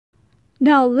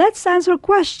Now, let's answer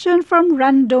question from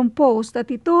random post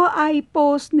at ito ay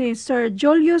post ni Sir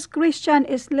Julius Christian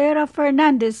Islera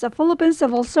Fernandez sa Philippine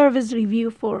Civil Service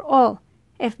Review for All.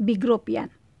 FB group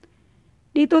yan.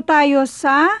 Dito tayo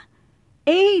sa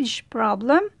age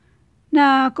problem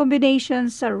na combination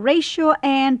sa ratio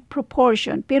and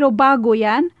proportion. Pero bago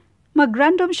yan,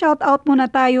 mag-random shoutout muna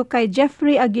tayo kay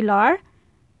Jeffrey Aguilar,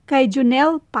 kay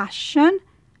Junel Passion,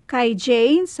 kay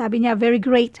Jane, sabi niya, very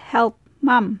great help,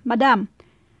 ma'am, madam.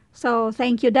 So,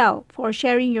 thank you daw for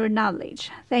sharing your knowledge.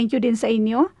 Thank you din sa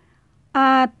inyo.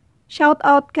 At shout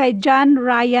out kay John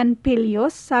Ryan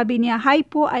Pilios. Sabi niya, hi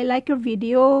po, I like your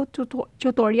video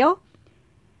tutorial.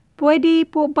 Pwede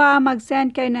po ba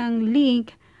mag-send kayo ng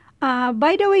link?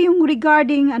 By the way, yung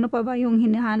regarding, ano pa ba yung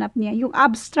hinahanap niya? Yung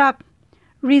abstract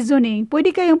reasoning.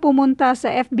 Pwede kayong pumunta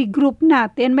sa FB group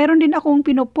natin. Meron din akong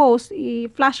pinopost,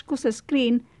 i-flash ko sa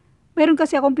screen. Meron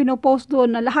kasi akong pinopost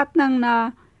doon na lahat ng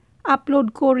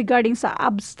upload ko regarding sa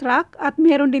abstract at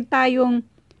meron din tayong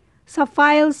sa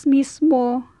files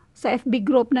mismo sa FB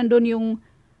group nandun yung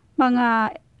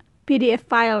mga PDF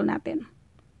file natin.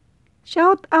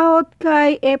 Shout out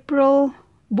kay April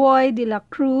Boy de la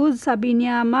Cruz. Sabi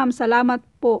niya, ma'am, salamat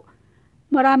po.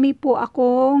 Marami po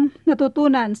akong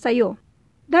natutunan sa iyo.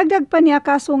 Dagdag pa niya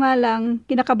kaso nga lang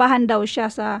kinakabahan daw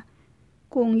siya sa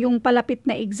kung yung palapit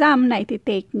na exam na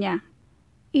iti-take niya.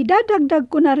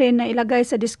 Idadagdag ko na rin na ilagay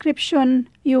sa description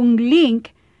yung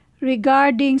link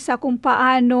regarding sa kung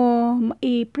paano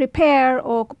i-prepare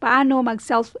o paano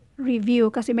mag-self-review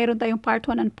kasi meron tayong part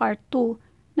 1 and part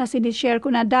 2 na sinishare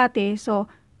ko na dati, so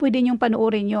pwede niyong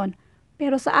panoorin yon.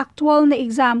 Pero sa actual na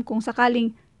exam, kung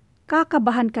sakaling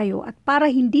kakabahan kayo at para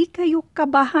hindi kayo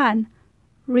kabahan,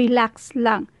 relax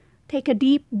lang. Take a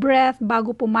deep breath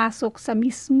bago pumasok sa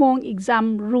mismong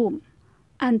exam room.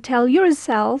 And tell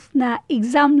yourself na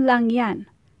exam lang yan.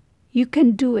 You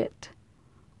can do it.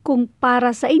 Kung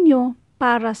para sa inyo,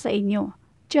 para sa inyo.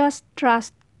 Just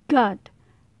trust God.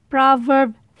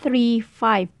 Proverb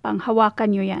 3:5.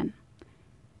 Panghawakan nyo yan.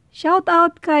 Shout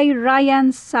out kay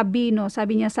Ryan Sabino.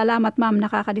 Sabi niya, salamat ma'am,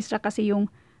 nakakadistract kasi yung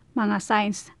mga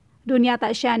signs. Doon yata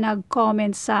siya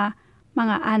nag-comment sa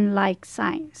mga unlike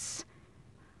signs.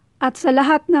 At sa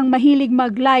lahat ng mahilig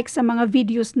mag-like sa mga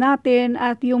videos natin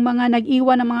at yung mga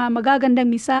nag-iwan ng mga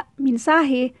magagandang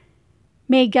mensahe,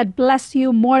 may God bless you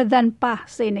more than pa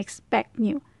sa in-expect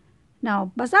nyo.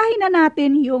 Now, basahin na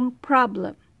natin yung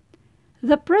problem.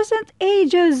 The present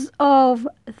ages of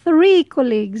 3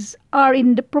 colleagues are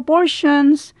in the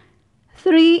proportions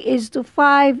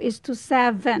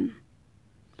 3:5:7.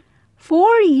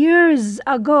 4 years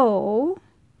ago,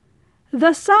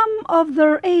 the sum of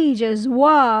their ages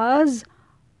was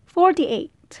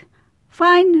 48.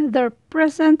 Find their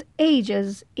present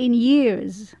ages in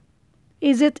years.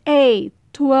 Is it A,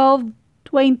 12,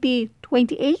 20,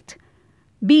 28?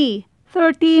 B,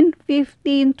 13,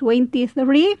 15,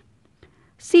 23?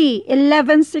 C,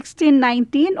 11, 16,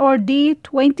 19? Or D,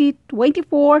 20,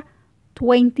 24,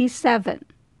 27?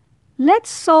 Let's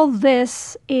solve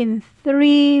this in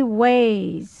 3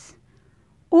 ways.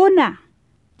 Una,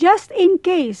 just in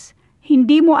case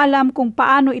hindi mo alam kung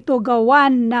paano ito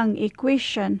gawan ng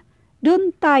equation,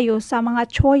 dun tayo sa mga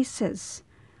choices.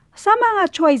 Sa mga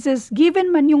choices,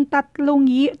 given man yung tatlong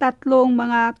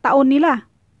mga taon nila.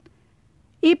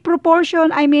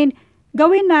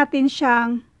 Gawin natin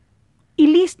siyang,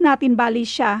 i-list natin bali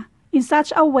siya in such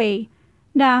a way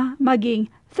na maging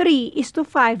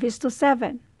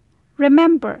 3:5:7.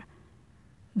 Remember,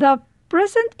 the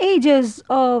present ages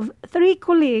of 3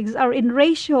 colleagues are in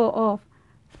ratio of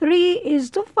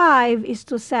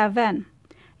 3:5:7.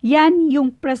 Yan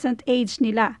yung present age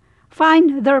nila.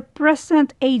 Find their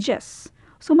present ages.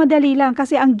 So, madali lang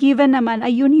kasi ang given naman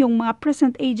ay yun yung mga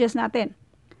present ages natin.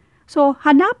 So,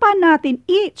 hanapan natin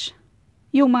each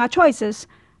yung mga choices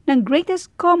ng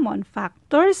greatest common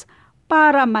factors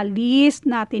para ma-list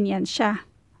natin yan siya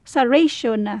sa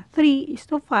ratio na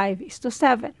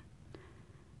 3:5:7.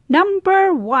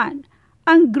 Number 1,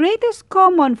 ang greatest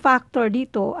common factor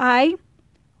dito ay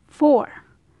 4.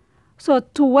 So,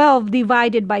 12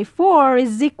 divided by 4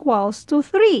 is equals to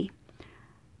 3.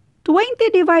 20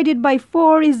 divided by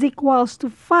 4 is equals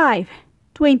to 5.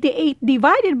 28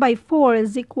 divided by 4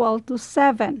 is equal to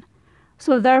 7.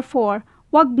 So, therefore,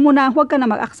 wag ka na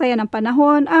mag-aksaya ng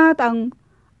panahon at ang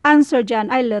answer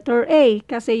dyan ay letter A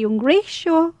kasi yung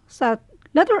ratio sa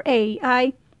letter A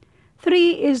ay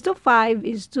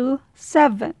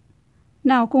 3:5:7.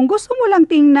 Now, kung gusto mo lang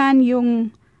tingnan yung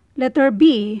letter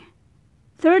B,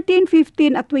 13,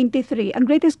 15, at 23, ang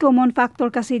greatest common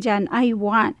factor kasi dyan ay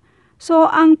 1. So,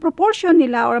 ang proportion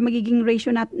nila or magiging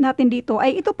ratio natin dito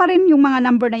ay ito pa rin yung mga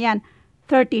number na yan.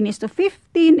 13 is to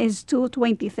 15 is to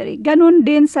 23. Ganun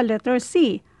din sa letter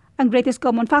C. Ang greatest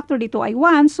common factor dito ay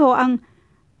 1. So, ang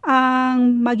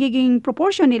magiging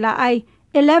proportion nila ay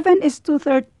 11 is to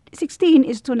 16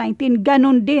 is to 19.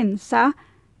 Ganun din sa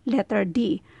letter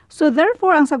D. So,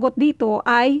 therefore, ang sagot dito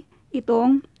ay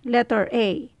itong letter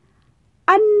A.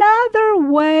 Another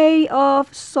way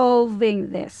of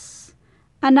solving this.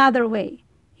 Another way.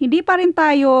 Hindi pa rin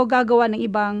tayo gagawa ng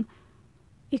ibang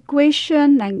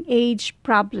equation ng age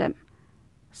problem.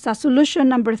 Sa solution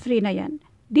number 3 na yan.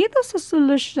 Dito sa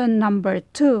solution number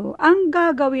 2, ang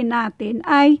gagawin natin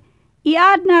ay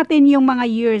i-add natin yung mga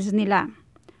years nila.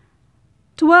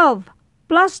 12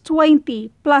 plus 20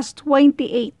 plus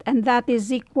 28, and that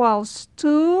is equals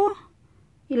to,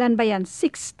 ilan ba yan?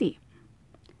 60.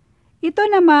 Ito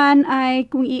naman ay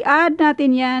kung i-add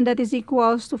natin yan, that is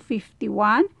equals to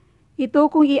 51. Ito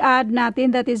kung i-add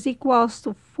natin, that is equals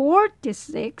to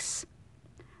 46.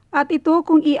 At ito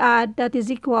kung i-add, that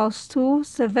is equals to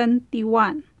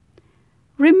 71.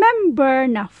 Remember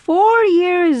na 4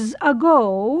 years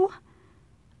ago,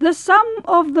 the sum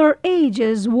of their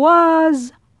ages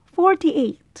was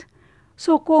 48.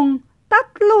 So kung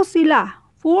tatlo sila,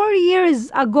 4 years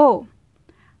ago,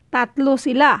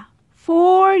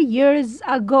 4 years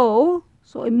ago,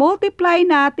 so i-multiply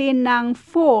natin ng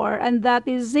 4 and that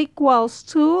is equals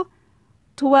to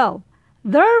 12.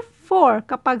 Therefore,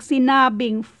 kapag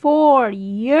sinabing 4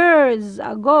 years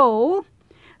ago,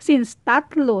 since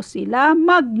tatlo sila,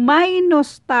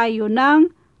 mag-minus tayo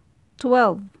ng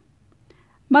 12.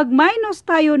 Mag-minus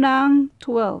tayo ng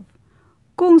 12.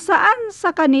 Kung saan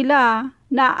sa kanila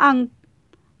na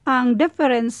ang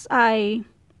difference ay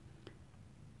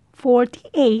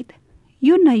 48,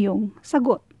 yun na yung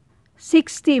sagot.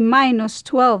 60 minus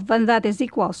 12 and that is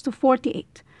equals to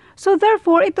 48. So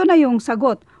therefore, ito na yung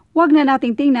sagot. Huwag na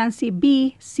nating tingnan si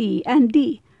B, C, and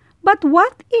D. But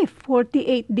what if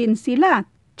 48 din sila?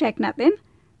 Check natin.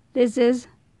 This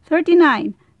is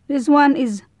 39. This one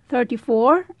is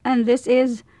 34 and this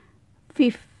is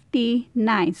 59.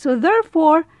 So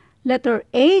therefore, letter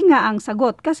A nga ang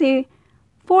sagot kasi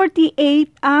 48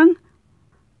 ang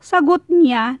sagot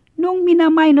niya nung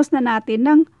mina-minus na natin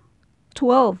ng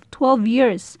 12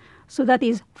 years. So that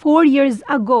is 4 years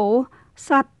ago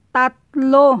sa 3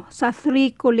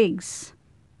 colleagues.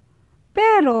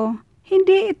 Pero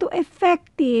hindi ito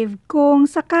effective kung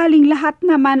sakaling lahat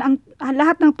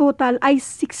ng total ay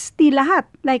 60 lahat.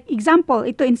 Like example,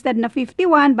 ito instead na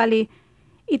 51, bali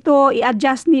ito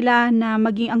i-adjust nila na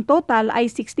maging ang total ay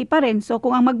 60 pa rin. So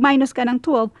kung ang mag-minus ka ng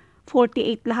 12,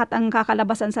 48 lahat ang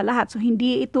kakalabasan sa lahat. So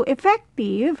hindi ito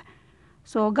effective.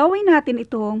 So gawin natin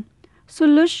itong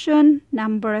solution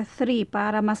number 3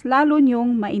 para mas lalo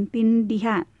nyong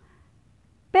maintindihan.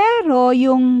 Pero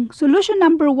yung solution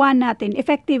number 1 natin,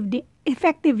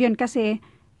 effective yun kasi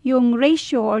yung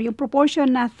ratio or yung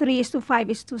proportion na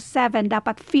 3:5:7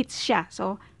 dapat fits siya.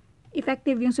 So,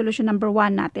 effective yung solution number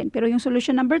 1 natin. Pero yung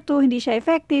solution number 2, hindi siya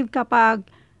effective kapag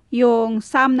yung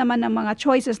sum naman ng mga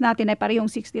choices natin ay parehong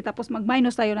 60 tapos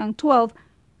mag-minus tayo ng 12,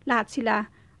 lahat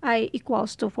sila ay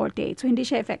equals to 48. So, hindi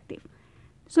siya effective.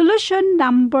 Solution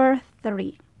number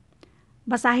 3.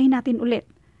 Basahin natin ulit.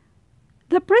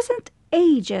 The present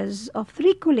ages of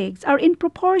 3 colleagues are in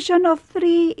proportion of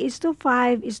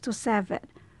 3:5:7.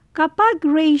 Kapag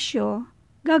ratio,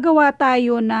 gagawa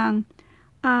tayo ng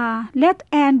let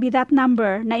n be that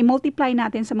number na i-multiply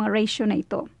natin sa mga ratio na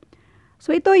ito.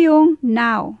 So ito yung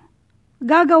now.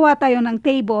 Gagawa tayo ng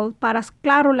table para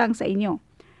klaro lang sa inyo.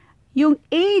 Yung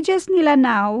ages nila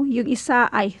now, yung isa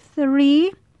ay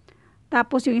 3,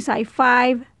 tapos yung isa ay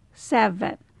 5,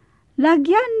 7.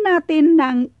 Lagyan natin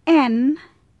ng n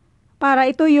para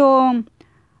ito yung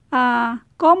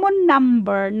common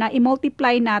number na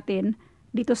i-multiply natin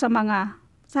dito sa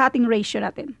ating ratio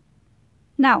natin.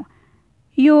 Now,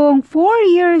 yung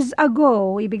 4 years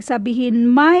ago, ibig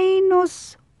sabihin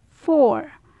minus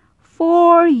 4.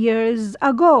 4 years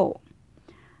ago.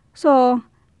 So,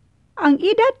 ang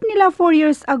edad nila 4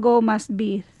 years ago must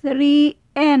be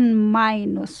 3n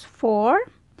minus 4.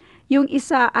 Yung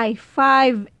isa ay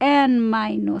 5n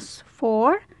minus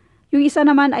 4. Yung isa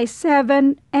naman ay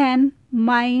 7n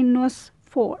minus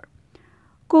 4.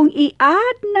 Kung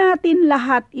i-add natin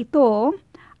lahat ito,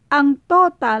 ang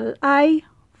total ay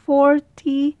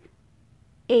 48.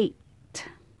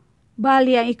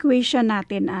 Bali, ang equation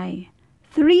natin ay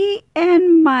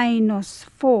 3n minus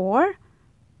 4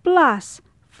 plus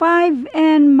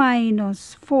 5n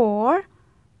minus 4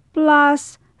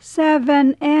 plus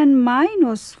 7n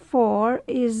minus 4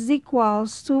 is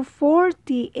equals to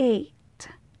 48.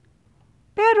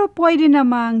 Pero pwede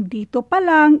namang dito pa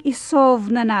lang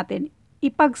isolve na natin.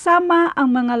 ipagsama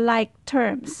ang mga like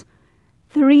terms.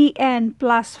 3n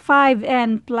plus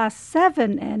 5n plus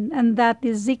 7n, and that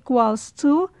is equals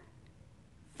to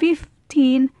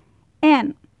 15n.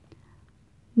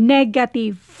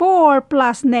 Negative 4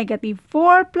 plus negative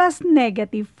 4 plus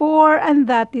negative 4, and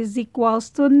that is equals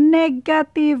to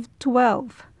negative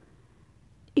 12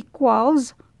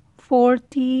 equals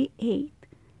 48.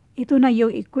 Ito na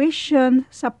yung equation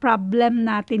sa problem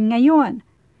natin ngayon.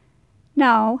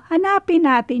 Now, hanapin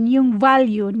natin yung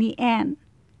value ni n.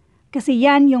 Kasi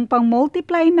yan yung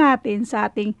pang-multiply natin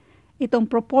sa ating itong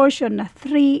proportion na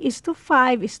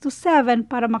 3:5:7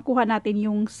 para makuha natin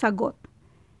yung sagot.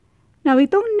 Now,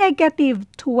 itong negative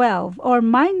 12 or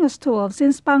minus 12,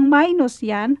 since pang minus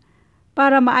yan,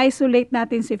 para ma-isolate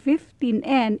natin si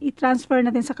 15n, i-transfer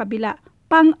natin sa kabila.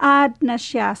 Pang-add na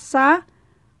siya sa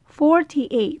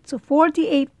 48. So,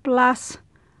 48 plus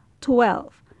 12.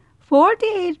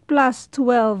 48 plus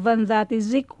 12, and that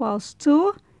is equals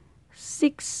to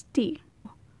 60.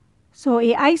 So,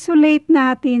 i-isolate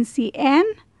natin si n.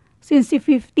 Since si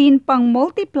 15 pang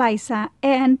multiply sa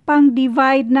n, pang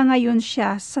divide na ngayon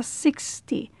siya sa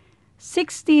 60.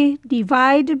 60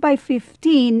 divided by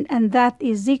 15, and that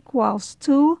is equals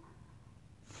to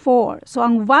 4. So,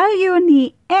 ang value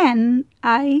ni n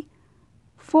ay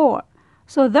 4.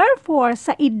 So, therefore,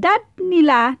 sa edad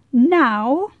nila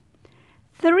now,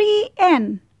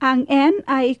 3n. Ang n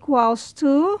ay equals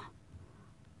to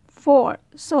 4.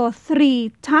 So,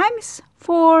 3 times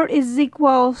 4 is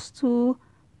equals to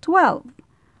 12.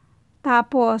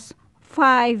 Tapos,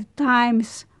 5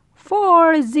 times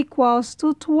 4 is equals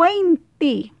to 20.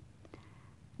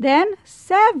 Then,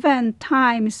 7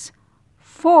 times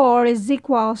 4 is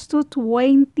equals to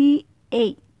 28.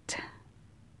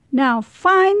 Now,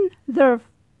 find their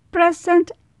present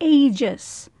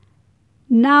ages.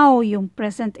 Now, yung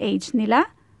present age nila,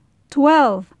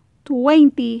 12,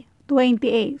 20,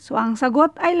 28. So, ang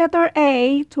sagot ay letter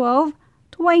A, 12,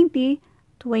 20,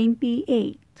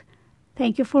 28.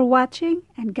 Thank you for watching,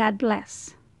 and God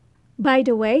bless. By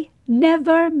the way,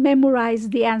 never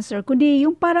memorize the answer, kundi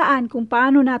yung paraan kung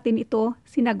paano natin ito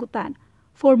sinagutan.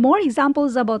 For more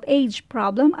examples about age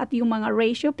problem at yung mga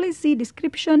ratio, please see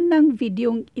description ng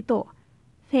video ito.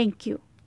 Thank you.